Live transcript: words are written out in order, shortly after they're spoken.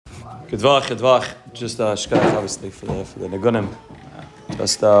Gedvach. Just shkach obviously for the negunim.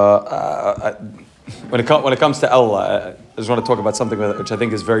 Just when it comes to El, I just want to talk about something which I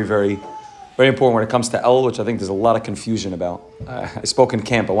think is very, very, very important when it comes to El, which I think there's a lot of confusion about. I spoke in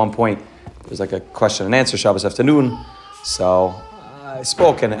camp at one point. There was like a question and answer Shabbos afternoon, so I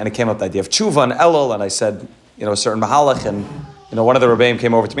spoke and it came up the idea of tshuva and Elul, and I said, a certain mahalach, and one of the rebbeim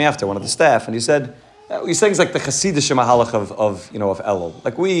came over to me after, one of the staff, and he said. These things like the Chassidish mahalach of Elul.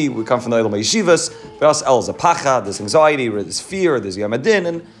 Like we come from the Elul Yeshivas, but us Elul is a pacha, there's anxiety, there's fear, there's Yom Adin,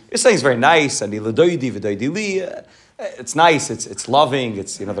 and you're saying it's very nice, and it's nice, it's loving,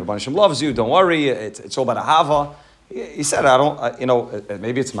 it's the Rebbeinu Shem loves you, don't worry, it's all about ahava. He said,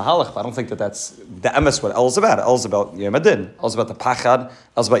 maybe it's mahalach, but I don't think that's the emes what Elul is about. Elul is about Yom Adin, Elul is about the pachad,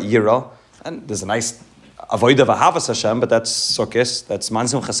 Elul is about yira, and there's a nice avoid of ahavas Hashem, but that's sukkis, that's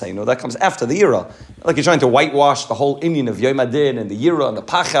manzum chaseinu, that comes after the yira. Like you're trying to whitewash the whole Indian of Yom Adin and the yira and the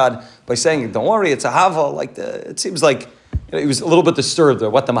pachad by saying, don't worry, it's ahava. It seems like he was a little bit disturbed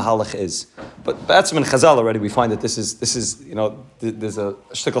at what the mahalach is. But that's in Chazal already. We find that this is there's a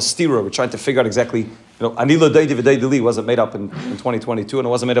shtickle stira. We're trying to figure out exactly. Anila Deidi V'Deidili wasn't made up in 2022, and it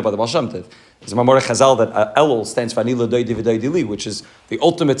wasn't made up by the Baal Shem Tov. There's a Mamor Chazal that Elul stands for Anila Deidi V'Deidili, which is the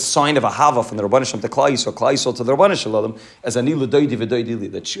ultimate sign of a hava from the Rebbeinu Shem to Klal Yisrael to the Rebbeinu Shalom as Anila Deidi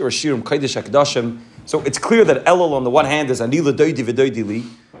V'Deidili. That Shir Shirim Kodesh HaKadoshim. So it's clear that Elul on the one hand is Anila Deidi V'Deidili,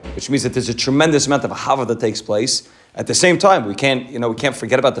 which means that there's a tremendous amount of hava that takes place. At the same time, we can't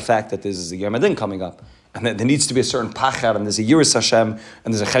forget about the fact that there's a Yom Adin coming up, and that there needs to be a certain pachar, and there's a yiras Hashem,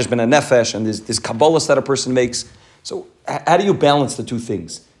 and there's a cheshbon nefesh, and there's kabbalas that a person makes. So, how do you balance the two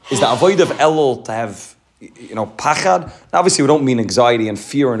things? Is the avoid of Elul to have pachad? Now, obviously, we don't mean anxiety and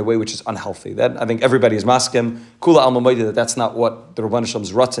fear in a way which is unhealthy. That I think everybody is maskim kula alma moida that's not what the Rebbeinu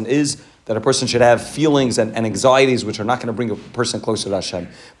Shem's ratzon is. That a person should have feelings and anxieties which are not going to bring a person closer to Hashem.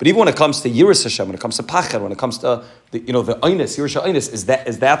 But even when it comes to yiras Hashem, when it comes to pachad, when it comes to the oynis, yiras oynis, is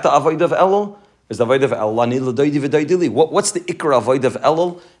that the avoid of Elul? Is the avoid of Elul? What's the ikra avoid of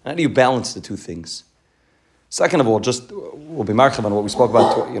Elul? And how do you balance the two things? Second of all, we'll be marchav on what we spoke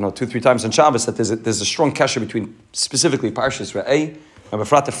about 2-3 times on Shabbos, that there's a strong kasha between specifically Parshas Re'eh, and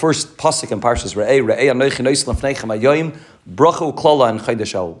befrat the first pasuk in Parshas Re'eh, Anochi Nois Lefneichem Hayoim, Bracha U'Klala and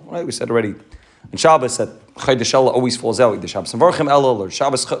Chodesh Elul. Right, we said already on Shabbos that Chodesh Elul always falls out. The Shabbos Varchim Elul or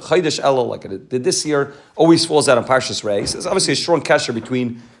Shabbos Chodesh Elul, like it did this year, always falls out on Parshas Re'eh. So there's obviously a strong kasha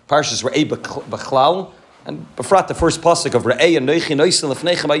between Parshas Re'eh B'Chlal and befrat the first pasuk of Re'eh Anochi Nois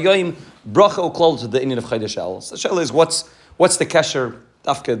Lefneichem Hayoim, Bracha U'Klala to the Indian of Chodesh Elul. So the shayla is what's the kasher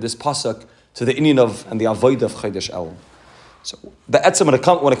dafka this pasuk to the Indian of and the avoid of Chodesh Elul. So the etzem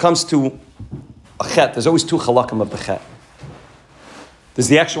when it comes to a chet, there's always two chalakim of the chet. There's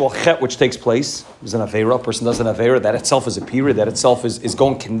the actual chet which takes place. There's an avera. A person does an avera. That itself is a period. That itself is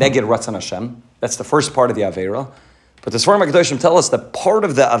going keneged ratzon Hashem. That's the first part of the avera. But the Sfarim HaKadoshim tell us that part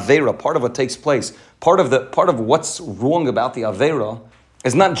of the avera, part of what takes place, part of what's wrong about the avera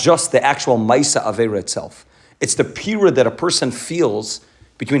is not just the actual maisa avera itself. It's the period that a person feels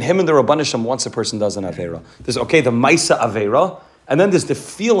between him and the Rebbeinu Shem once a person does an avera. There's the maisa avera, and then there's the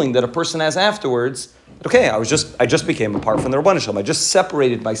feeling that a person has afterwards. I just became apart from the Rebbeinu Shem. I just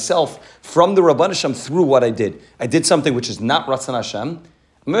separated myself from the Rebbeinu Shem through what I did. I did something which is not Ratzon Hashem.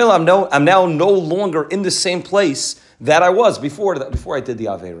 I'm now no longer in the same place that I was before I did the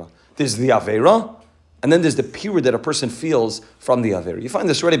avera. There's the avera, and then there's the period that a person feels from the avera. You find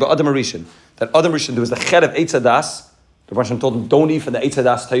this already by Adam Arishan. That Adam Arishan, there was the chet of Eitz Hadas. The Rosh told him, don't eat from the Eitz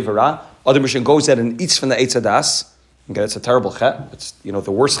Hadas Teivara. Adam Arishan goes there and eats from the Eitz Hadas. Okay, it's a terrible chet. It's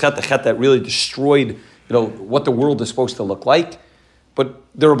the worst chet, the chet that really destroyed what the world is supposed to look like. But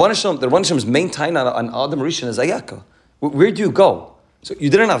the Rebbeinu Shem's main time on Adam Arishan is ayaka. Where do you go? So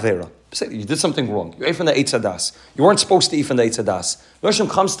you did an avera. You did something wrong. You ate from the Eitz Hadas. You weren't supposed to eat from the Eitz Hadas. The Rebbeinu Shem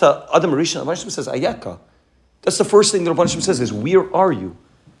comes to Adam Arishan. The Rebbeinu Shem says ayaka. That's the first thing the Rebbeinu Shem says is, where are you?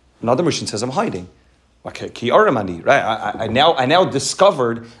 And Adam Arishan says, I'm hiding. Ki aramani, right? I now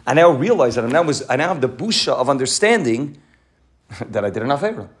discovered, I now realized that I now have the busha of understanding that I did an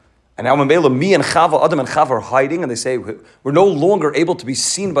avera. And now me and Chava, Adam and Chava are hiding, and they say we're no longer able to be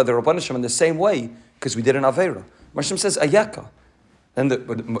seen by the Rebbeinu Shem in the same way because we did an avera. Hashem says ayaka, and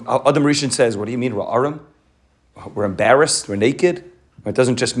Adam Rishon says, what do you mean we're aram? We're embarrassed. We're naked. It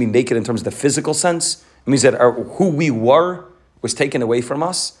doesn't just mean naked in terms of the physical sense. It means that who we were was taken away from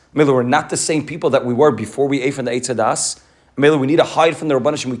us. We're not the same people that we were before we ate from the Eitz Hadas. We need to hide from the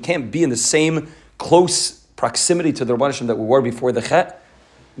Rebbeinu Shem. We can't be in the same close proximity to the Rebbeinu Shem that we were before the Chet.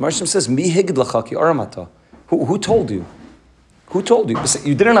 The Rebbeinu Shem says, Mi higid l'cha ki aramata. Who told you? Who told you?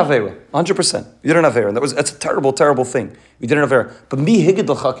 You did an Avera, 100%. You did an Avera. That's a terrible, terrible thing. You did an Avera. But mi higid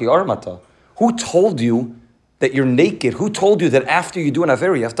l'chaki armata. Who told you that you're naked? Who told you that after you do an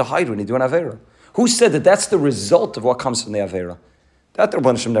Avera, you have to hide when you do an Avera? Who said that that's the result of what comes from the Avera? That the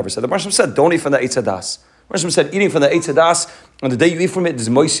Rebbeinu Shem never said. The Rebbeinu Shem said, don't eat from the Eitz Hadas. The Rebbeinu Shem said, eating from the Eitz Hadas, on the day you eat from it, there's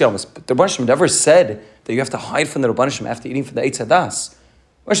Mois Yamas. But the Rebbeinu Shem never said that you have to hide from the Rebbeinu Shem after eating from the Eitz Hadas.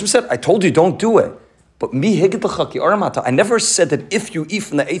 The Rebbeinu Shem said, I told you, don't do it. But mi higid l'chaki armata. I never said that if you eat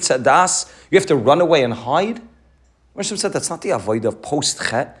from the Eitz Hadas, you have to run away and hide. The Rebbeinu Shem said, that's not the avodah of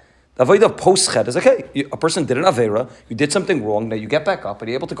post-chet. The avodah of post-chet is, okay, a person did an avera, you did something wrong, now you get back up and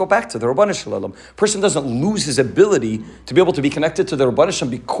you're able to go back to the Rabbanah Shalom. A person doesn't lose his ability to be able to be connected to the Rabbanah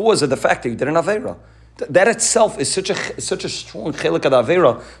Shalom because of the fact that you did an avera. That itself is such a strong chelik of the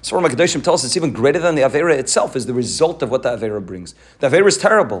avera. So Rama Kedoshim tells us it's even greater than the avera itself is the result of what the avera brings. The avera is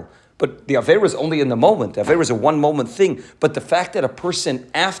terrible, but the avera is only in the moment. The avera is a one-moment thing. But the fact that a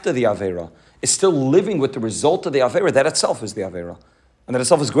person after the avera is still living with the result of the avera, that itself is the avera. And that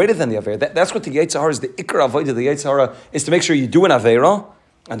itself is greater than the Avera. That's what the Yetzer Hara is. The Ikar Avodah of the Yetzer Hara is to make sure you do an Avera,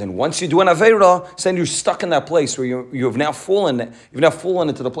 and then once you do an Avera, then you're stuck in that place where you have now fallen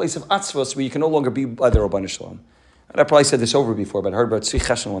into the place of Atzvos, where you can no longer be by the Rabbanah Shalom. And I probably said this over before, but I heard about Tzvi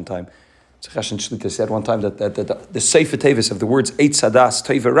Cheshen one time. Tzvi Cheshen Shlita said one time that the Sefer Tevis of the words Eitz Hadas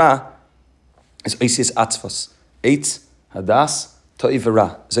Toivera is Eisis Atzvos. Eitz Hadas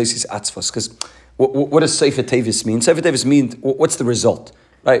Toivera is Eisis Atzvos. Because what does Sefer Tevis mean? Sefer Tevis means, what's the result?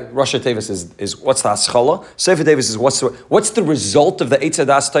 Right? Rosh Tevis is what's the Haskalah? Sefer Tevis is what's the result of the Eitz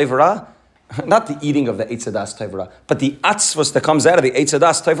Hadas Toivera? Not the eating of the Eitz Hadas Toivera, but the atzvos that comes out of the Eitz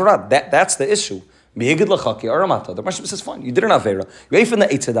Hadas Toivera. That's the issue. The Rashi says, fine, you did an Avera. You ate from the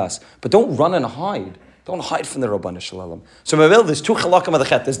Eitz Hadas, but don't run and hide. Don't hide from the Rabbanah Shalom. So there's two chalakim of the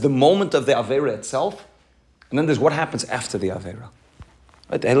chet. There's the moment of the Avera itself, and then there's what happens after the Avera.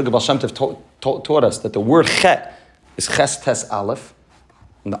 Right? The Heilige Baal Shem Tov taught us that the word chet is ches tes aleph,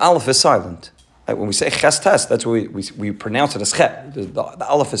 and the aleph is silent. Right? When we say ches tes, that's what we pronounce it as chet. The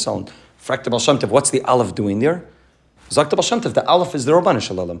aleph is silent. Frak the Baal Shem Tov, what's the aleph doing there? Zak the Baal Shem Tov, the aleph is the Rabbanah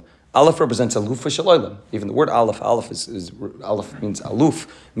Shalom. Aleph represents aluf v'shalaylam. Even the word aleph is aleph means aluf,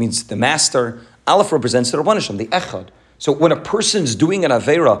 means the master. Aleph represents the Rabbanah Shalom, the echad. So when a person's doing an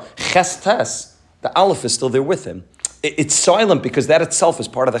avera, ches tes, the aleph is still there with him. It's silent because that itself is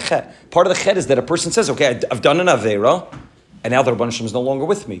part of the chet. Part of the chet is that a person says, okay, I've done an avera, and now the Rabbanah Shalom is no longer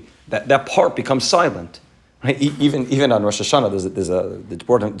with me. That part becomes silent. Right? Even on Rosh Hashanah, it's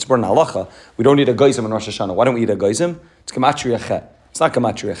brought in halacha. We don't eat a geizim on Rosh Hashanah. Why don't we eat a geizim? It's gematria chet. It's not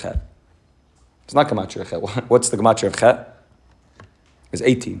gematria chet. It's not gematria chet. What's the gematria of chet? It's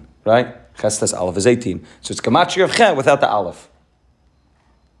 18, right? Ches tes aleph is 18. So it's gematria of chet without the aleph.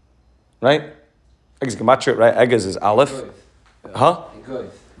 Right? Eggs gematria, right? Eggs is aleph. Huh?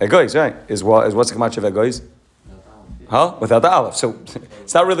 Egoiz, right? Is what's the gematria of egoiz? Huh? Without the aleph. So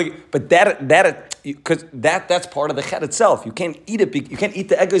it's not really, but because that's part of the chet itself. You can't eat it. You can't eat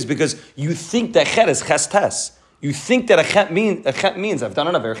the egoiz because you think that chet is ches tes. You think that a chet means I've done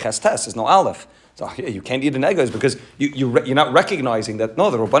an aver ches tes. There's no aleph. So yeah, you can't eat an egoiz because you're not recognizing that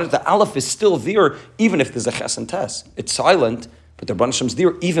no, the aleph is still there even if there's a ches and tes. It's silent, but the Rabbanah Shem's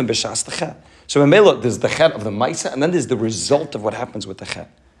there even b'shas the chet. So in Mela, there's the chet of the ma'isa, and then there's the result of what happens with the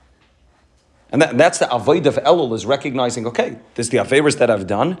chet. And that's the avoid of Elul, is recognizing, okay, there's the averas that I've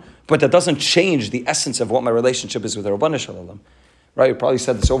done, but that doesn't change the essence of what my relationship is with the Rabbanah Shalom. Right? You probably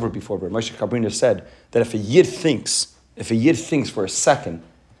said this over before, but Moshe Kabrina said that if a yid thinks for a second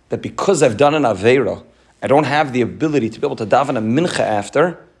that because I've done an avera, I don't have the ability to be able to daven a mincha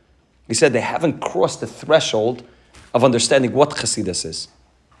after, he said they haven't crossed the threshold of understanding what chassidus is.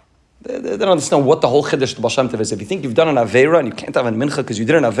 They don't understand what the whole chiddush to Baal Shem Tov is. If you think you've done an avera and you can't have a mincha because you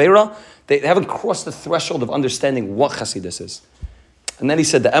did an avera, they haven't crossed the threshold of understanding what chassidus is. And then he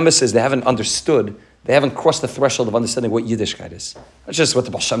said the emes is they haven't understood. They haven't crossed the threshold of understanding what Yiddishkeit is. That's just what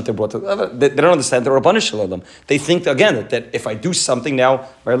the Baal Shem Tov brought. They don't understand the Rabbanah Shalom. They think, again, that if I do something now,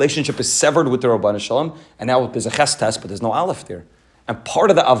 my relationship is severed with the Rabbanah Shalom, and now there's a ches tes, but there's no aleph there. And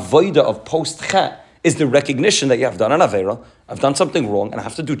part of the avodah of post-chet is the recognition that, I've done an avera, I've done something wrong, and I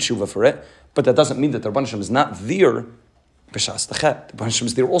have to do tshuva for it, but that doesn't mean that the Rabbanah Shalom is not there b'shas the chet. The Rabbanah Shalom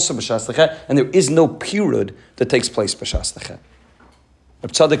is there also b'shas the chet, and there is no period that takes place b'shas the chet.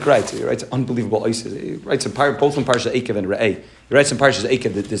 Reb Tzadok writes, he writes unbelievable isis. He writes both in Parshas Eikev and Re'eh. He writes in Parshas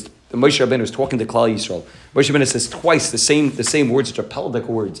Eikev that the Moshe Rabbeinu is talking to Klal Yisrael. Moshe Rabbeinu says twice the same words, which are peldic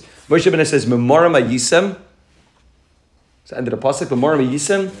words. Moshe Rabbeinu says, Memorim Yisem. It's the end of the pasuk. Memorim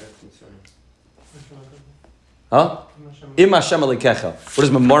Yisem. Huh? Im Hashem Alikecha. What does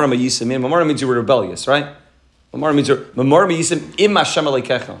Memorim Yisem mean? Memorim means you were rebellious, right? Mamar means Mamar Miyisim im Hashem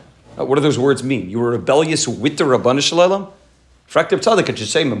Elokecha. What do those words mean? You were rebellious with the Rabbanu Shalom? Fraktiv Tzadik, it should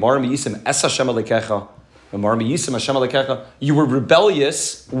say Mamar Miyisim es Hashem Elokecha. Mamar Miyisim Hashem Elokecha. You were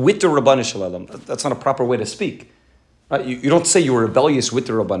rebellious with the Rabbanu Shalom. That's not a proper way to speak. Right? You don't say you were rebellious with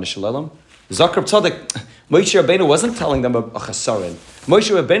the Rabbanu Shalom. Zakar Tzadik, Moshe Rabbeinu wasn't telling them a chasarin. Moshe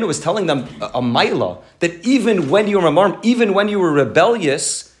Rabbeinu was telling them a maila, that even when you were mamar, even when you were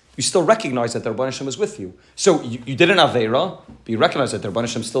rebellious, you still recognize that the Rebbeinu Shem is with you. So you did an Aveira, but you recognize that the Rebbeinu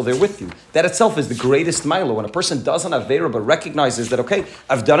Shem is still there with you. That itself is the greatest maila. When a person does an Aveira, but recognizes that, okay,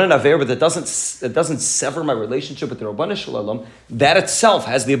 I've done an Aveira, but that doesn't sever my relationship with the Rebbeinu Shalom, that itself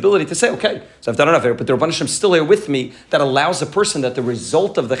has the ability to say, okay, so I've done an Aveira, but the Rebbeinu Shem is still here with me. That allows a person that the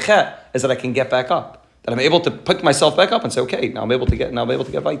result of the chet is that I can get back up. That I'm able to pick myself back up and say, okay, now I'm able to get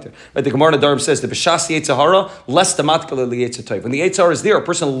weiter. Right? The Gemara Nedarim says, the b'shas Yetzirah, less the matkala liyetzatayv. When the Yetzirah is there, a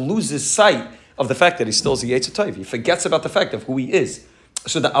person loses sight of the fact that he still is a Yetzirah. He forgets about the fact of who he is.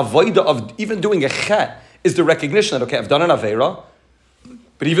 So the avoida of even doing a chet is the recognition that, okay, I've done an Aveira,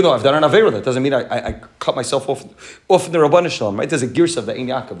 but even though I've done an Aveira, that doesn't mean I cut myself off the Rabbanah Shalom, right? There's a girsa of the Ein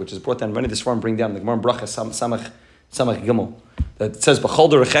Yaakov, which is brought down, many of this form bring down, the Gemara Bracha Samach Gimel, that says,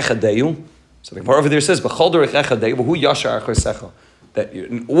 B'chol derechecha deyu. So the Gemara over there says, "B'chol derechecha deyu v'hu yashar achosecha." That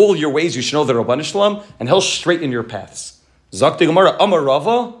in all your ways you should know the Rabbanah Shalom, and He'll straighten your paths. Zok the Gemara, Amar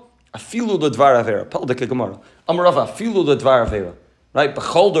Rava, afilu ledvar avera. Peldik Gemara, Amar Rava, afilu ledvar avera. Right?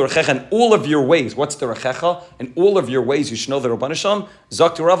 B'chol derechecha, in all of your ways. What's the rechecha? In all of your ways you should know the Rabbanah Shalom.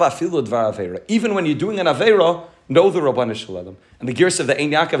 Zok the Rava, afilu ledvar avera. Even when you're doing an avera, know the Rabbanah Shalom. And the gears of the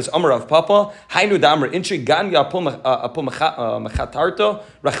Ein Yaakov is Amar of Papa, Hainu Damar Inchi Ganya Apum Mechatarto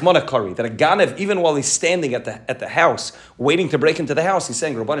Rachmana Kari. That a Ganev, even while he's standing at the house, waiting to break into the house, he's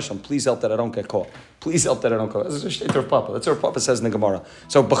saying, Rabbanah Shalom, please help that I don't get caught. Please help that I don't get caught. That's the state of Papa. That's what Papa says in the Gemara.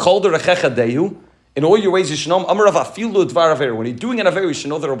 So B'chol derechecha deyu, in all your ways you should know Amar of Afilu Dvar Aver. When you're doing an Aver, you should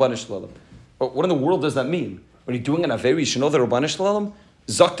know the Rabbanah Shalom. But what in the world does that mean? When you're doing an Aver, you should know the Rabbanah Shalom?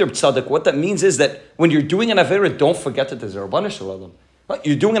 Zakter Tzadik, what that means is that when you're doing an Avera, don't forget that there's a Rabbanah Shalom. Right?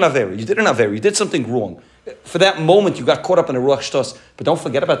 You're doing an Avera, you did an Avera, you did something wrong. For that moment, you got caught up in a Ruach Shtos, but don't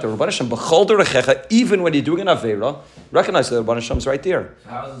forget about the Rabbanah Shalom. B'chol derechecha, even when you're doing an Avera, recognize that the Rabbanah Shalom is right there. So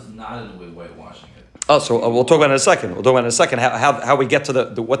how is this not in a way whitewashing it? Oh, so we'll talk about it in a second. How we get to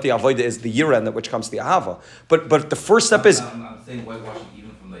the what the Avodah is, the year end, which comes to the Ahava. But the first step is... I'm saying whitewashing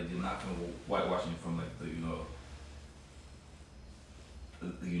even from like, not from whitewashing from like the,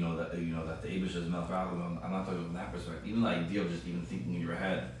 that the Abish is malvalam. I'm not talking from that perspective. Even the idea of just even thinking in your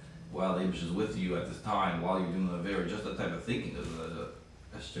head, while the Abish is with you at this time, while you're doing the Avera, just that type of thinking is a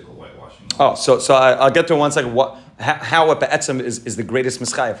shtickle whitewashing. Oh, so I'll get to it in 1 second. How a be'etzem is the greatest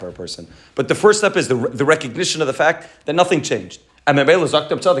mischaya for a person. But the first step is the recognition of the fact that nothing changed. And that's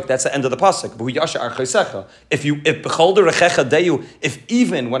the end of the pasuk. If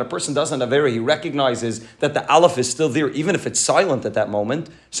even when a person does an avera, he recognizes that the aleph is still there, even if it's silent at that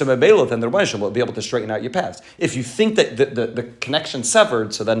moment, so then the Rebbeinu will be able to straighten out your paths. If you think that the connection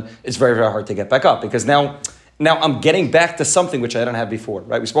severed, so then it's very, very hard to get back up, because now I'm getting back to something which I didn't have before,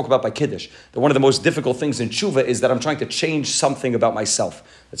 right? We spoke about by Kiddush. That one of the most difficult things in tshuva is that I'm trying to change something about myself.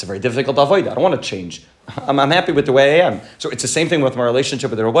 It's a very difficult avodah. I don't want to change. I'm happy with the way I am. So it's the same thing with my relationship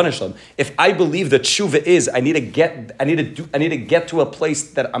with the Rabbanah Shalom. If I believe that tshuva is, I need to get to a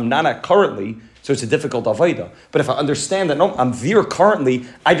place that I'm not at currently, so it's a difficult avodah. But if I understand that, no, I'm there currently,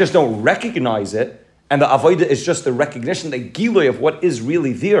 I just don't recognize it, and the avodah is just the recognition, the giloy of what is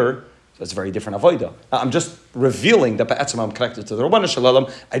really there, that's a very different avodah. I'm just revealing that ba'etzem I'm connected to the Rabbanah Shalom.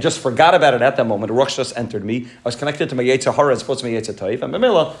 I just forgot about it at that moment. The Rosh just entered me. I was connected to my Yetzirah Hara as opposed to my Yetzirah Tayv. And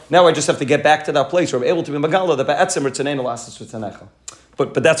Mamela, now I just have to get back to that place where I'm able to be Magala, the ba'etzem Ritzaneinu Lasas Ritzanecha.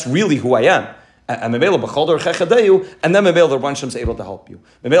 But that's really who I am. And Mamela, B'chol derechecha deyu, and then Mamela, the Rabbanah Shalom is able to help you.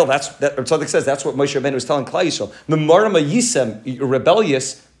 Mamela, Tzaddik says, that's what Moshe Rabbeinu was telling Klal Yisrael. Memarma Yisem, you're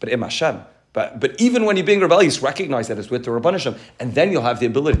rebellious, but im Hashem. But even when you're being rebellious, recognize that it's with the Rabbanah Shalom, and then you'll have the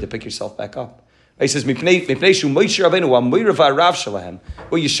ability to pick yourself back up. He says, "Mipnei shu Moshe Rabbeinu ha'moirav ha'rav shalahem,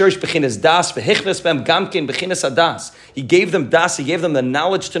 or yisherish bechinas das v'hichnas b'hem gamkin bechinas hadas." He gave them das. He gave them the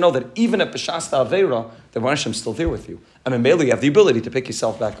knowledge to know that even at b'shasta avera, the Rabbanah Shalom is still there with you, and Mamela, you have the ability to pick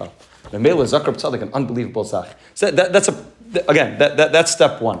yourself back up. Mamela zakar tzaddik, an unbelievable zach. So that's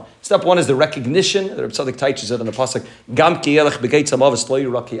step one. Step one is the recognition. The Reb Tzaddik teaches it in the pasuk, "Gam ki elech b'geitz hamavis lo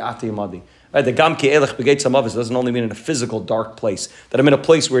yiraki ati imadi." Right, the gam ki elech b'geitz hamavis doesn't only mean in a physical dark place. That I'm in a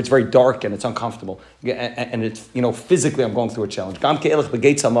place where it's very dark and it's uncomfortable, and it's physically I'm going through a challenge. Gam ki elech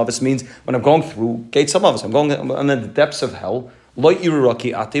b'geitz hamavis means when I'm going through gates hamavis, I'm in the depths of hell. Lo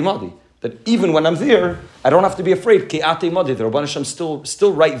yiraki ati imadi. That even when I'm there, I don't have to be afraid. Ki ati imadi. The Rabbanah Shalom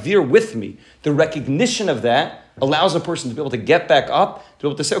still right there with me. The recognition of that allows a person to be able to get back up, to be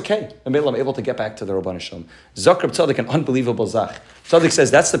able to say, okay, I'm able to get back to the Rabban Shalom. Zakrab Tzaddik, an unbelievable zach. Tzaddik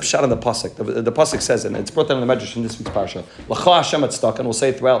says, that's the pshat on the pasuk. The pasuk says, and it's brought down in the Medrash in this week's parsha, L'cha Hashem tzedakah, and we'll say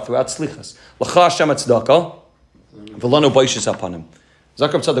it throughout slichas. L'cha Hashem tzedakah, v'lanu boishes upon him.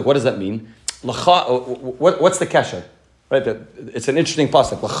 Zakrab Tzaddik, what does that mean? What's the kesher? Right, it's an interesting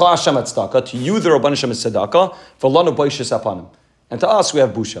pasuk. L'cha Hashem tzedakah, to you the Rabban Shalom is tzedakah, v'lanu boishes upon him. And to us, we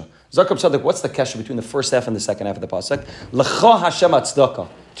have busha. Zakrab Tzaddik, what's the kesher between the first half and the second half of the pasuk? L'cha Hashem tzedakah.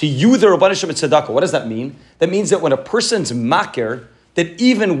 To you, the Rabban Shalom tzedakah. What does that mean? That means that when a person's makir, that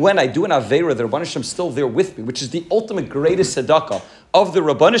even when I do an aveira, the Rabban Shalom is still there with me, which is the ultimate greatest tzedakah of the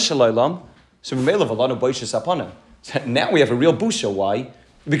Rabban Shalom. So now we have a real busha. Why?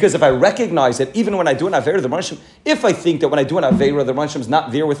 Because if I recognize that even when I do an Aveira, the Rabban Shalom, if I think that when I do an Aveira, the Rabban Shalom is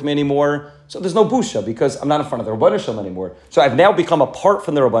not there with me anymore, so there's no busha because I'm not in front of the Rabban Shalom anymore. So I've now become apart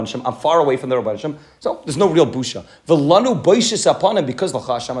from the Rabban Shalom. I'm far away from the Rabban Shalom. So there's no real busha. V'lanu boishes upon him because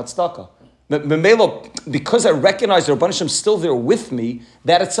l'cha Hashem tzedakah. Because I recognize the Rabban Shalom is still there with me,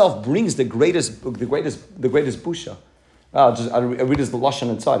 that itself brings the greatest busha. I'll read his the lashon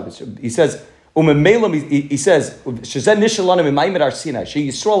inside. He says. He says, "Shezen nishalanu mimayim arsinai. She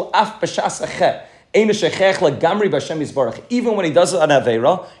Yisrael af b'shas achet. Eina shechech lagamri b'Hashem Yisbarach." Even when he does an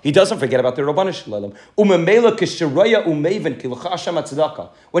aveira, he doesn't forget about the Rabban Shalom. Umemela k'shiraya umeven ki l'cha Hashem tzedakah.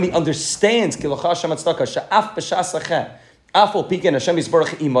 When he understands ki l'cha Hashem tzedakah, she'af b'shas achet. Afol piken Hashem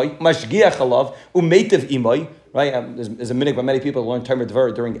Yisbarach imay mashgiach alav umeitev imay. Right, there's a minute by many people who learn Talmud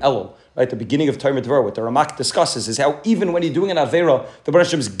Dvar during Elul. Right, the beginning of Talmud Dvar, what the Ramak discusses is how even when you're doing an Aveira, the Baruch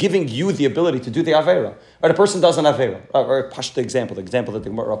Hashem is giving you the ability to do the Aveira. Right, a person does an Aveira, or a Pashta example, the example that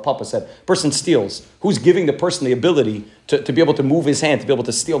the Papa said, person steals. Who's giving the person the ability to be able to move his hand, to be able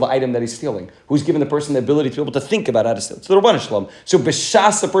to steal the item that he's stealing? Who's giving the person the ability to be able to think about how to steal? It's the Rabban Shalom. So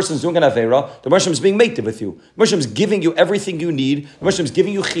B'shas, the person's doing an Aveira, the Baruch Hashem is being mated with you. The Baruch Hashem is giving you everything you need. The Baruch Hashem is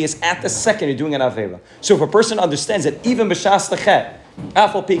giving you chiyas at the second you're doing an Aveira. So if a person understands that even b'shas lechet,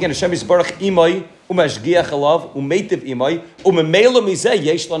 afal pigan Hashem Yisbarach imay umashgiach alav umeitiv imay umemela mizeh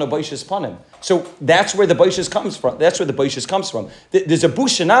yesh lanu boishes panim. So that's where the boishes comes from. There's a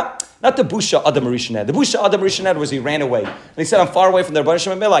busha, not the busha Adam Rishon had. The busha Adam Rishon had was he ran away and he said, "I'm far away from the Rabban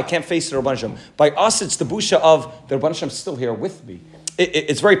Shalom. I can't face the Rabban Shalom." By us, it's the busha of the Rabban Shalom still here with me.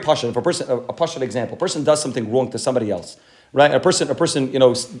 It's very pashut. If a pashut example, a person does something wrong to somebody else. Right, a person,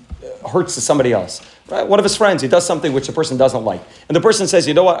 hurts to somebody else. Right, one of his friends, he does something which the person doesn't like, and the person says,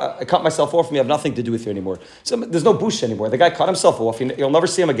 "You know what? I cut myself off. I have nothing to do with you anymore." So there's no bush anymore. The guy cut himself off. You'll never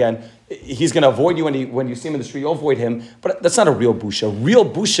see him again. He's going to avoid you when you see him in the street. You'll avoid him, but that's not a real busha. Real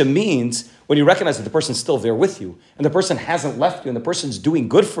busha means when you recognize that the person's still there with you, and the person hasn't left you, and the person's doing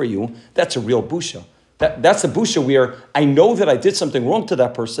good for you. That's a real busha. That's a busha where I know that I did something wrong to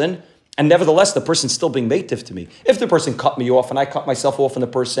that person. And nevertheless, the person's still being mative to me. If the person cut me off and I cut myself off from the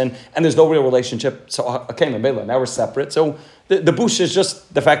person and there's no real relationship, so okay, now we're separate. So the busha is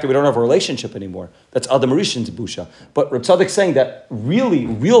just the fact that we don't have a relationship anymore. That's Adam Rishon's busha. But Reb Tzaddik's saying that real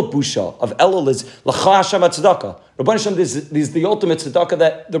busha of Elul is l'cha Hashem tzedakah. Rabban Shalom is the ultimate tzedakah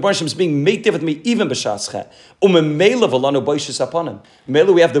that the Rabban Shalom is being mative with me even b'shas chet. Umemela v'lanu boishes upon him.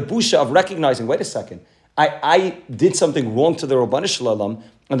 Mela, we have the busha of recognizing, wait a second, I did something wrong to the Rabban Shalom,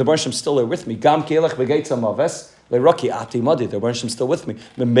 and the Baruch Shem still there with me. Gam kelech v'geitza maves le'raki ati madi. The Baruch Shem still with me.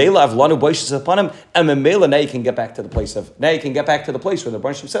 Memela avlanu boishes upon him, and memela now you can get back to the place where the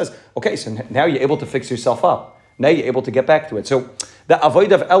Baruch Shem says, okay, so now you're able to fix yourself up. Now you're able to get back to it. So the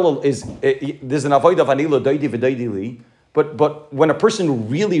avoid of Elul is there's an avoid of anila doidi v'doidi li. But when a person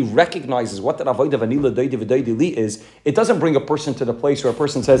really recognizes what that avoid of anila doidi v'doidi li is, it doesn't bring a person to the place where a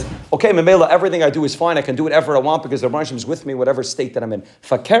person says, okay, memela, everything I do is fine. I can do whatever I want because the Baruch Shem is with me, whatever state that I'm in.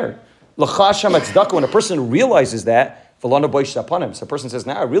 Fakir. L'cha Hashem tzedakah. When a person realizes that, v'lanu boishes upon him. So a person says,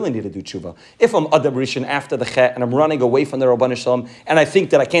 now I really need to do tshuva. If I'm Adam Rishon after the chet and I'm running away from the Rabban Shalom and I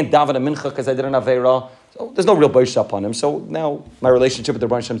think that I can't daven a mincha because I did an aveira, so there's no real boishes upon him. So now my relationship with the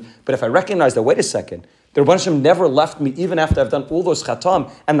Rabban Shalom. But if I recognize that, wait a second, the Rabban Shalom never left me even after I've done all those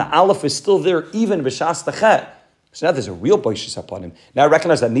chatam and the aleph is still there even b'shas the chet. So now there's a real boishes upon him. Now I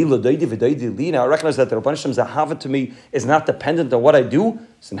recognize that nila doidi v'doidi li. Now I recognize that the Rabban Shalom's ahava to me is not dependent on what I do.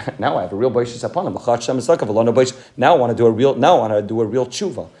 So now I have a real boishes upon him. Now I want to do a real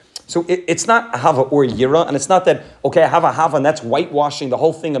tshuva. So it's not ahava or yira, and it's not that, okay, I have a hava and that's whitewashing the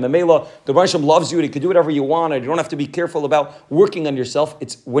whole thing. A memela, the Rabban Shalom loves you and he can do whatever you want and you don't have to be careful about working on yourself.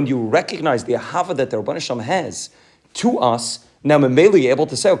 It's when you recognize the ahava that the Rabban Shalom has to us. Now, Memeli, you're able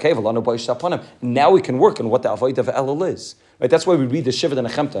to say, okay, v'lanu boishes upon him. Now we can work on what the avoid of Elul is. Right? That's why we read the Shiva and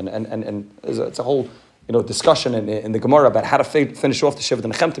Nechemta, and it's a whole discussion in the Gemara about how to finish off the Shiva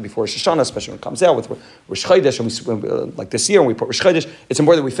Nechemta before Rosh Hashanah, especially when it comes out with Rosh Chodesh, and like this year when we put Rosh Chodesh, it's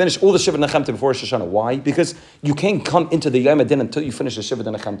important that we finish all the Shiva Nechemta before Rosh Hashanah. Why? Because you can't come into the Yom Adin until you finish the Shiva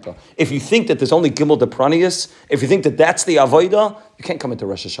Nechemta. If you think that there's only Gimel Depranius, if you think that that's the Avodah, you can't come into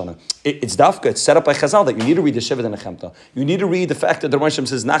Rosh Hashanah. It's dafka. It's set up by Chazal that you need to read the Shiva Nechemta. You need to read the fact that the Rosh Hashanah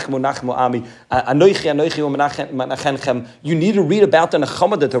says Nachmu Nachmu Ami Anoichi Menachem. You need to read about the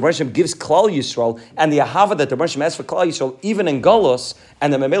Nechama that the Rosh Hashanah gives Klal Yisrael and the Ahava that the Rosh Hashanah has for Klal Yisrael, even in Galus,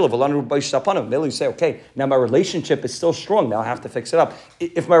 and the Memela V'lanu B'Yish Sapanim. Memela, you say, okay, now my relationship is still strong. Now I have to fix it up.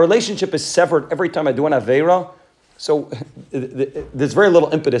 If my relationship is severed every time I do an Aveira, so there's very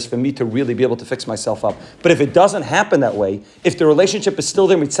little impetus for me to really be able to fix myself up. But if it doesn't happen that way, if the relationship is still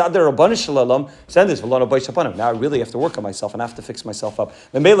there, mitzad Rabbanan Shalom, send this v'lanu b'Yish Sapanim. Now I really have to work on myself and I have to fix myself up.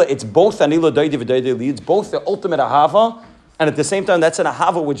 Memela, it's both Anila Doidi V'Doidi Li. It's both the ultimate Ahava. And at the same time, that's an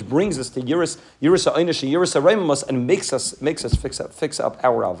ahava which brings us to Yiras Ha'inish, Yiras Ha'reimus, and makes us fix up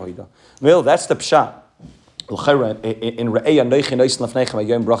our avodah. Well, that's the pshat. In Re'ei Anoichi Noisen Lefnechem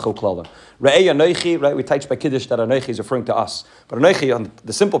Hayom Bracha Uklala. Re'ei Anoichi, right? We teach by Kiddush that Anoichi is referring to us, but Anoichi,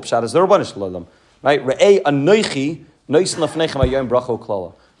 the simple pshat is the Rabbanan Shalom, right? Re'ei Anoichi Noisen Lefnechem Hayom Bracha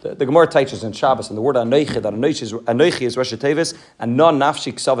Uklala. The Gemara teaches in Shabbos, and the word Anoichi, that Anoichi is Rosh Tevis, and non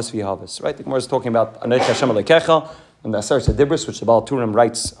Nafshi Ksavas V'Yahavas, right? The Gemara is talking about Anoichi Hashem Alekecha. And the Asar Sedibris, which the Baal Turim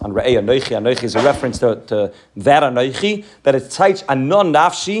writes on Re'ei Anoichi. Anoichi is a reference to that Anoichi, that it's Taich Anon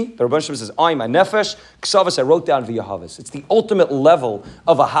Nafshi. The Rebbe says, I, my nefesh, Ksavas, I wrote down via Havis. It's the ultimate level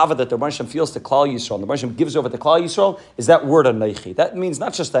of a Hava that the Rebbe feels to Klal Yisrael. And the Rebbe gives over to Klal Yisrael is that word Anoichi. That means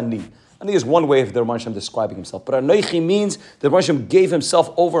not just Ani. Ani is one way of the Rebbe describing himself. But Anoichi means the Rebbe gave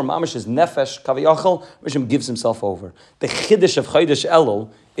himself over. Mamish is nefesh, kaviyachal. Rebbe gives himself over. The Chiddush of Chodesh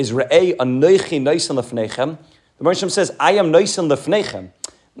Elul is Re'ei Anoichi Noisen Lefnechem. The Rosh says, I am Noisen Lefnechem.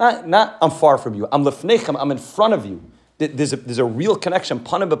 Not I'm far from you. I'm Lefnechem, I'm in front of you. There's a real connection.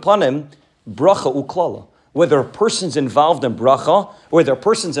 Panim b'panim, bracha uklala. Whether a person's involved in bracha, whether a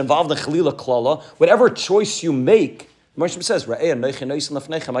person's involved in chalila klala, whatever choice you make, the Rosh says, Re'ei Anoichi Noisen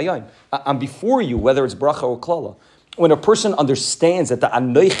Lefnechem hayom. I'm before you, whether it's bracha or klala. When a person understands that the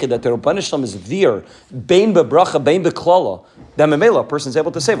Anoichi, that the Rabbanan Shalom is there, bein bebracha, bein beklala, then Memela, a person's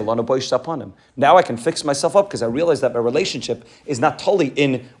able to say, V'lanu b'Yish Sapanim. Now I can fix myself up because I realize that my relationship is not totally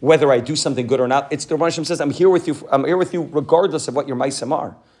in whether I do something good or not. It's the Rabbanan Shalom says, I'm here with you regardless of what your ma'asem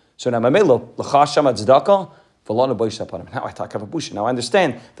are. So now Memela, l'cha shama tzedakah, V'lanu b'Yish Sapanim. Now I talk about busha. Now I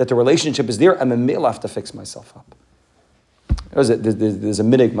understand that the relationship is there and Memela I have to fix myself up. There's a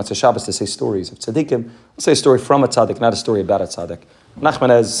minig Matzah Shabbos to say stories of tzaddikim. I'll say a story from a tzaddik, not a story about a tzaddik. Nachman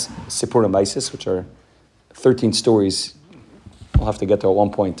has Sipurim Maisis, which are 13 stories. We'll have to get to at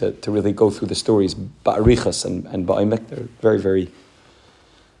one point to really go through the stories ba'arichas and ba'aimek. They're very, very,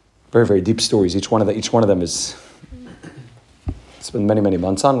 very, very deep stories. Each one of them is. It's been many, many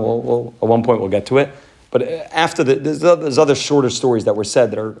months on. We'll at one point we'll get to it. But after there's other shorter stories that were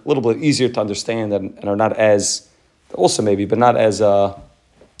said that are a little bit easier to understand and are not as. Also maybe, but not as haich.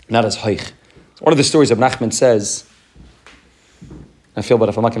 So one of the stories that Nachman says, I feel, but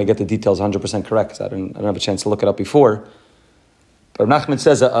if I'm not going to get the details 100% correct, because I don't have a chance to look it up before, but Nachman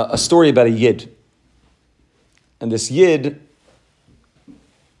says a story about a yid. And this yid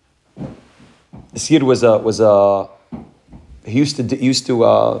was he used to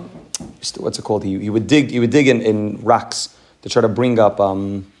what's it called? He would dig in rocks to try to bring up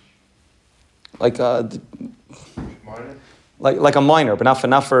like a miner, but not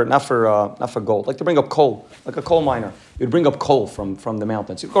for gold. Like to bring up coal, like a coal miner. You'd bring up coal from the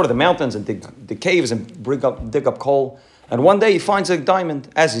mountains. You'd go to the mountains and dig caves and dig up coal. And one day he finds a diamond.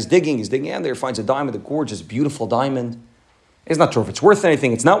 As he's digging, and there he finds a diamond, a gorgeous, beautiful diamend. He's not sure if it's worth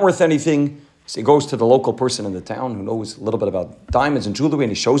anything. It's not worth anything. So he goes to the local person in the town who knows a little bit about diamonds and jewelry,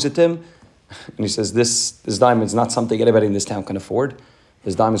 and he shows it to him. And he says, this diamond is not something anybody in this town can afford.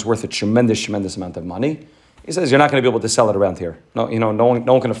 This diamond is worth a tremendous amount of money. He says, you're not going to be able to sell it around here. No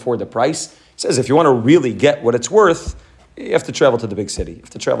one can afford the price. He says, if you want to really get what it's worth, you have to travel to the big city. You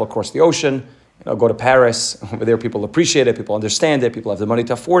have to travel across the ocean, go to Paris. Over there, people appreciate it, people understand it, people have the money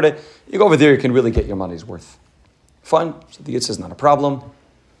to afford it. You go over there, you can really get your money's worth. Fine. So the Yid says, not a problem.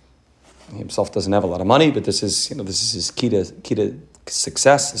 He himself doesn't have a lot of money, but this is his key to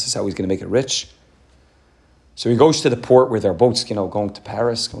success. This is how he's going to make it rich. So he goes to the port where there are boats, going to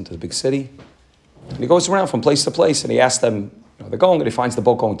Paris, going to the big city. And he goes around from place to place, and he asks them, they're going, and he finds the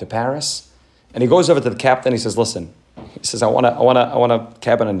boat going to Paris. And he goes over to the captain. He says, "Listen," he says, "I want a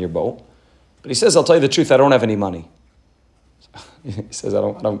cabin on your boat." But he says, "I'll tell you the truth. I don't have any money." He says,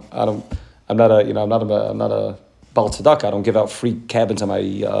 "I'm not a Bal Tzedakah. I don't give out free cabins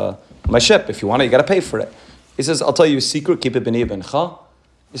on my ship. If you want it, you got to pay for it. He says, I'll tell you a secret, keep it b'nei b'ncha.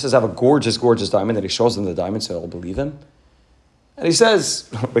 He says, I have a gorgeous, gorgeous diamond, and he shows them the diamond so they'll believe him. And he says,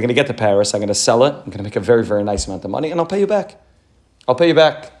 we're going to get to Paris, I'm going to sell it, I'm going to make a very, very nice amount of money, and I'll pay you back. I'll pay you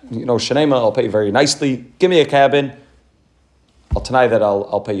back. Shanema, I'll pay you very nicely. Give me a cabin. I'll deny that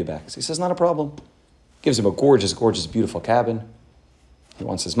I'll pay you back. So he says, not a problem. Gives him a gorgeous, gorgeous, beautiful cabin. He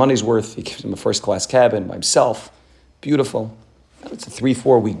wants his money's worth. He gives him a first-class cabin by himself. Beautiful. It's a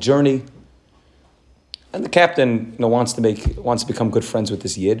 3-4 week journey. And the captain, wants to become good friends with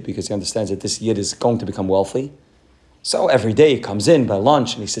this Yid because he understands that this Yid is going to become wealthy. So every day he comes in by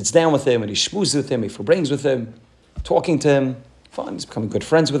lunch and he sits down with him and he schmoozes with him, he Farbrengs with him, talking to him. Fine, he's becoming good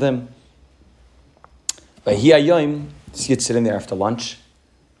friends with him. But this Yid's sitting there after lunch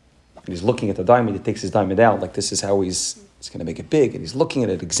and he's looking at the diamond. He takes his diamond out like this is how he's going to make it big. And he's looking at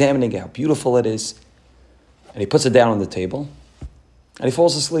it, examining how beautiful it is. And he puts it down on the table and he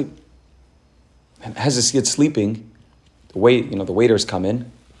falls asleep. And as this Yid's sleeping, the waiters come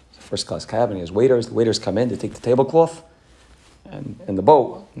in. It's a first-class cabin. He has waiters. The waiters come in. They take the tablecloth. And in the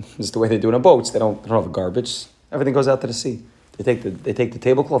boat, this is the way they do it on boats. They don't have garbage. Everything goes out to the sea. They take the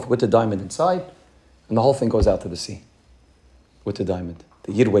tablecloth with the diamond inside, and the whole thing goes out to the sea with the diamond.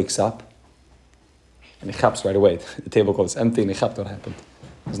 The Yid wakes up, and he chaps right away. The tablecloth is empty, and he chapped what happened.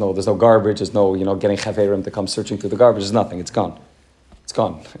 There's no garbage. There's no getting chaverim to come searching through the garbage. There's nothing. It's gone. It's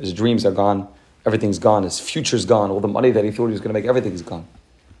gone. His dreams are gone. Everything's gone. His future's gone. All the money that he thought he was going to make, everything's gone.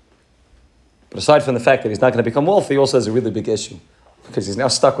 But aside from the fact that he's not going to become wealthy, he also has a really big issue. Because he's now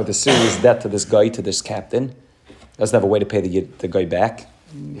stuck with a serious debt to this guy, to this captain. He doesn't have a way to pay the guy back.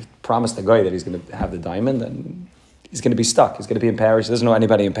 He promised the guy that he's going to have the diamond, and he's going to be stuck. He's going to be in Paris. He doesn't know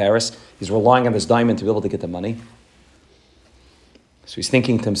anybody in Paris. He's relying on this diamond to be able to get the money. So he's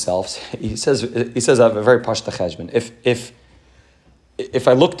thinking to himself, he says I have a very pashta cheshbon. If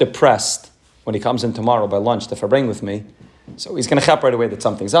I look depressed when he comes in tomorrow by lunch to Farbrengen with me, so he's going to chap right away that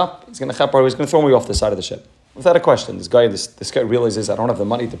something's up. He's going to chap right away. He's going to throw me off the side of the ship. Without a question. This guy realizes I don't have the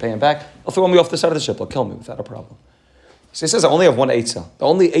money to pay him back. He'll throw me off the side of the ship. He'll kill me without a problem. So he says, I only have one eitzah. The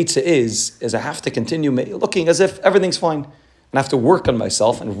only eitzah is I have to continue looking as if everything's fine. And I have to work on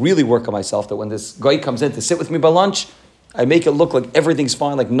myself and really work on myself that when this guy comes in to sit with me by lunch, I make it look like everything's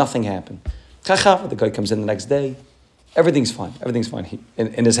fine, like nothing happened. The guy comes in the next day. Everything's fine. Everything's fine.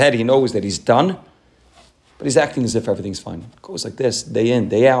 In his head, he knows that he's done, but he's acting as if everything's fine. It goes like this, day in,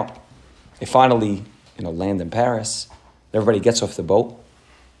 day out. They finally, land in Paris. Everybody gets off the boat,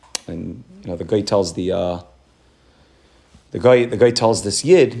 and the guy tells the guy tells this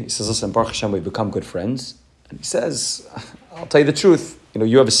Yid. He says, "Listen, Baruch Hashem, we've become good friends." And he says, "I'll tell you the truth.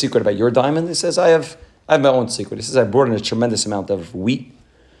 You have a secret about your diamond." He says, "I have my own secret." He says, "I brought in a tremendous amount of wheat.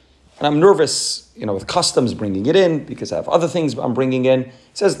 And I'm nervous, with customs bringing it in because I have other things I'm bringing in." He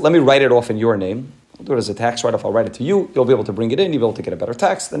says, "Let me write it off in your name. I'll do it as a tax write-off. I'll write it to you. You'll be able to bring it in. You'll be able to get a better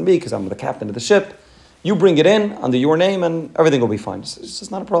tax than me because I'm the captain of the ship. You bring it in under your name and everything will be fine." It's just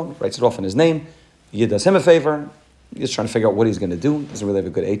not a problem. He writes it off in his name. He does him a favor. He's trying to figure out what he's going to do. Doesn't really have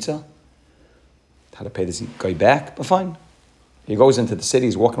a good eitzah. How to pay this guy back, but fine. He goes into the city.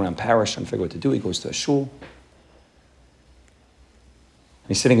 He's walking around Paris trying to figure out what to do. He goes to a shul.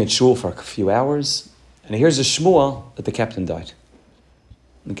 He's sitting in shul for a few hours, and he hears a shmuah that the captain died.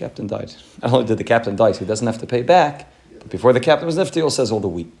 And the captain died. Not only did the captain die, so he doesn't have to pay back, but before the captain was nifty, he also has all the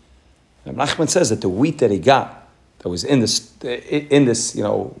wheat. And Nachman says that the wheat that he got, that was within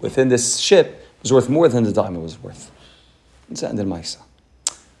this ship, was worth more than the diamond was worth. It's ended Maisa.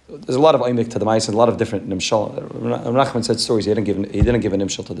 There's a lot of oimik to the Maisa, and a lot of different nimshal. Nachman said stories. He didn't give a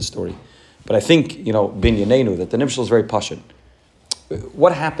nimshal to the story, but I think bin yanenu that the nimshal is very pashut.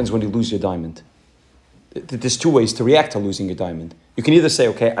 What happens when you lose your diamond? There's two ways to react to losing your diamond. You can either say,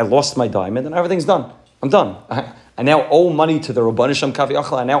 okay, I lost my diamond and everything's done. I'm done. I now owe money to the Rabban Shalom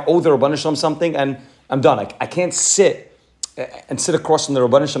Kaviyachal. I now owe the Rabban Shalom something and I'm done. I can't sit across from the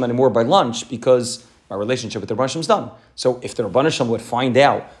Rabban Shalom anymore by lunch because my relationship with the Rabban Shalom is done. So if the Rabban Shalom would find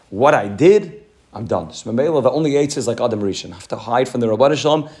out what I did, I'm done. So the only eitzah is like Adam Rishon. I have to hide from the Rabban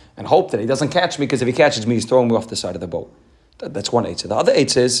Shalom and hope that he doesn't catch me because if he catches me, he's throwing me off the side of the boat. That's one eitzah. The other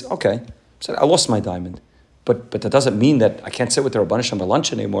eitzah is, okay, so I lost my diamond. But that doesn't mean that I can't sit with the Rabban Shalom by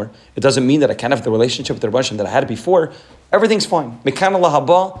lunch anymore. It doesn't mean that I can't have the relationship with the Rabban Shalom that I had before. Everything's fine. Mikan Allah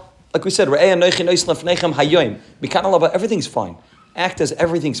haba, like we said, everything's fine. Act as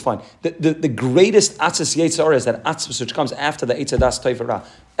everything's fine. The greatest atzis yitzhar is that atzis which comes after the eitzah das toivara.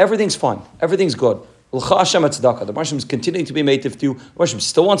 Everything's fine. Everything's good. The Rabban Shalom is continuing to be meitiv to you. The Rabban Shalom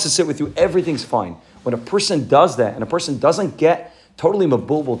still wants to sit with you. Everything's fine. When a person does that and a person doesn't get totally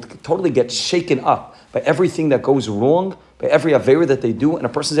mabulbul, totally get shaken up by everything that goes wrong, by every avera that they do, and a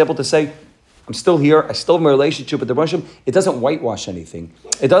person's able to say, I'm still here. I still have my relationship with the Rosh. It doesn't whitewash anything.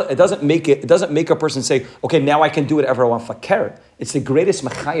 It doesn't make a person say, okay, now I can do whatever I want. Fakir. It's the greatest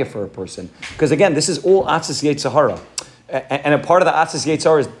machaya for a person, because again, this is all atzis yetzahara. And a part of the Atzis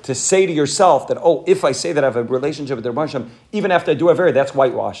Yetzar is to say to yourself that, if I say that I have a relationship with the Rebbe Hashem, even after I do Avera, that's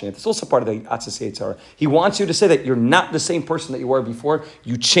whitewashing it. It's also part of the Atzis Yetzar. He wants you to say that you're not the same person that you were before.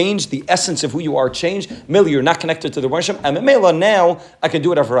 You changed, the essence of who you are changed. Mela, you're not connected to the Rebbe Hashem. And Mela, now I can do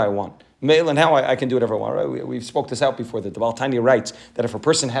whatever I want. Mela, now I can do whatever I want. Right? We've spoke this out before, that the Baal Tanya writes that if a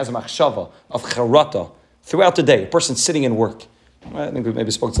person has a machshava of charata throughout the day, a person sitting in work, I think we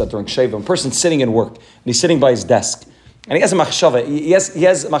maybe spoke to that during Sheva, a person sitting in work, and he's sitting by his desk, and he has a machshava. He has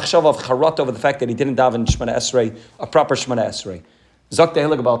a machshava of charat over the fact that he didn't daven Shemana Esrei, a proper Shemana Esrei. Zok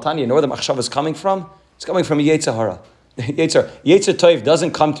Tehilag Baal Tanya, you know where the machshava is coming from? It's coming from a Yetzirah. Yetzer Tov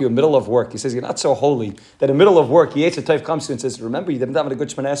doesn't come to you in the middle of work. He says, you're not so holy that in the middle of work, Yetzer Tov comes to you and says, remember, you didn't daven a good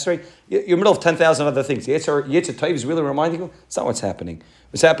Shemana Esrei? You're in the middle of 10,000 other things. Yetzer Tov is really reminding you, it's not what's happening.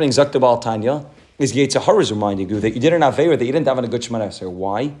 What's happening, Zok Baal Tanya, is Yetzirah is reminding you that you did an Avera, that you didn't daven a good Shemana Esrei.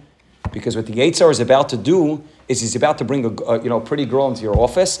 Why? Because what the Yetzirah is about to do is he's about to bring a pretty girl into your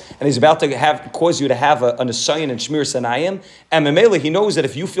office, and he's about to cause you to have an Asayan and Shmir Sanayim. And Memela, he knows that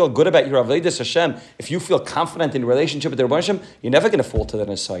if you feel good about your Avodas Hashem, if you feel confident in your relationship with the Rebbe Hashem, you're never going to fall to the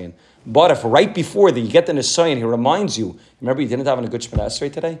Asayan. But if right before that you get the Asayan, he reminds you, remember you didn't have a good Shemana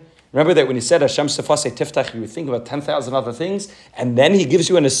Esrei today? Remember that when he said Hashem Sefasei Tiftach, you would think about 10,000 other things, and then he gives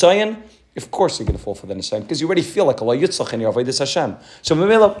you an Asayan. Of course you're going to fall for the Nisayan, because you already feel like Allah Yitzchak in your Avodas Hashem. So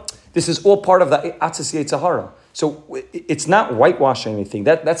Memela, this is all part of the Atzis Yetzahara. So it's not whitewashing anything.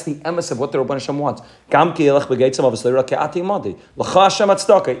 That's the emes of what the Rabban Hashem wants. Gam ki yelech b'geitzam avos le'ra ke'ati madi. L'cha Hashem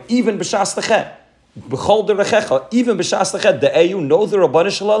atzdaka, even b'shas techeh. B'chol derechecha, even b'shas techeh. De'eyu, know the Rabban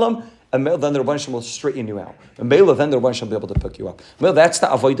Shalom, and then the Rabban Hashem will straighten you out. And then the Rabban Hashem will be able to pick you up. That's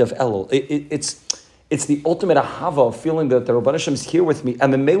the avoid of Elul. It's the ultimate ahava of feeling that the Rabban Hashem is here with me,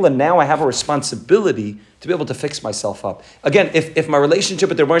 and Memela, now I have a responsibility to be able to fix myself up. Again, if my relationship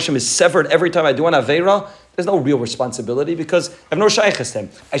with the Rabban Hashem is severed every time I do an Aveira, there's no real responsibility, because I have no shaykhs to him.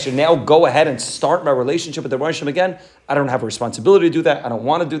 I should now go ahead and start my relationship with the Rabban Hashem again. I don't have a responsibility to do that. I don't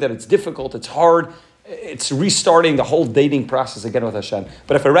want to do that. It's difficult. It's hard. It's restarting the whole dating process again with Hashem.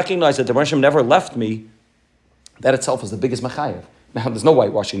 But if I recognize that the Rabban Hashem never left me, that itself is the biggest machayev. Now there's no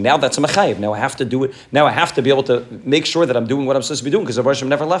whitewashing. Now that's a mechayev. Now I have to do it. Now I have to be able to make sure that I'm doing what I'm supposed to be doing, because the Rebbe Hashem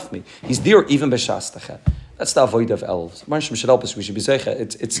never left me. He's there even b'shas techeh. That's the avoid of elves. The Rebbe Hashem should help us. We should be zeicha.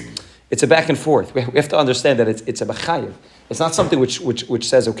 It's a back and forth. We have to understand that it's a mechayev. It's not something which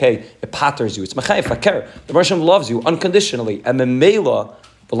says, okay, it patters you. It's mechayev fakir. The Rebbe Hashem loves you unconditionally, and the meila.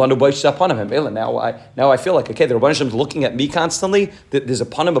 Now I feel like, okay, the Rabban Hashem is looking at me constantly. There's a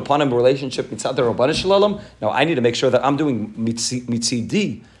upon him relationship mitzad the Rabban Shalom. Now I need to make sure that I'm doing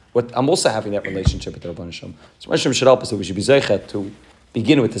mitzidi. I'm also having that relationship with the Rabban Hashem. So Rabban Hashem should help us that we should be zeichet to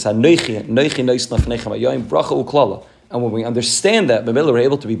begin with this. And when we understand that, we're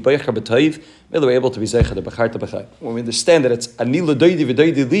able to be beicher b'toiv, we're able to be zeichet the b'char to b'char. When we understand that it's anila doidi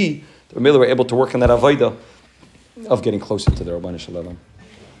v'doidi li, we're able to work on that avodah of getting closer to the Rabban Shalom.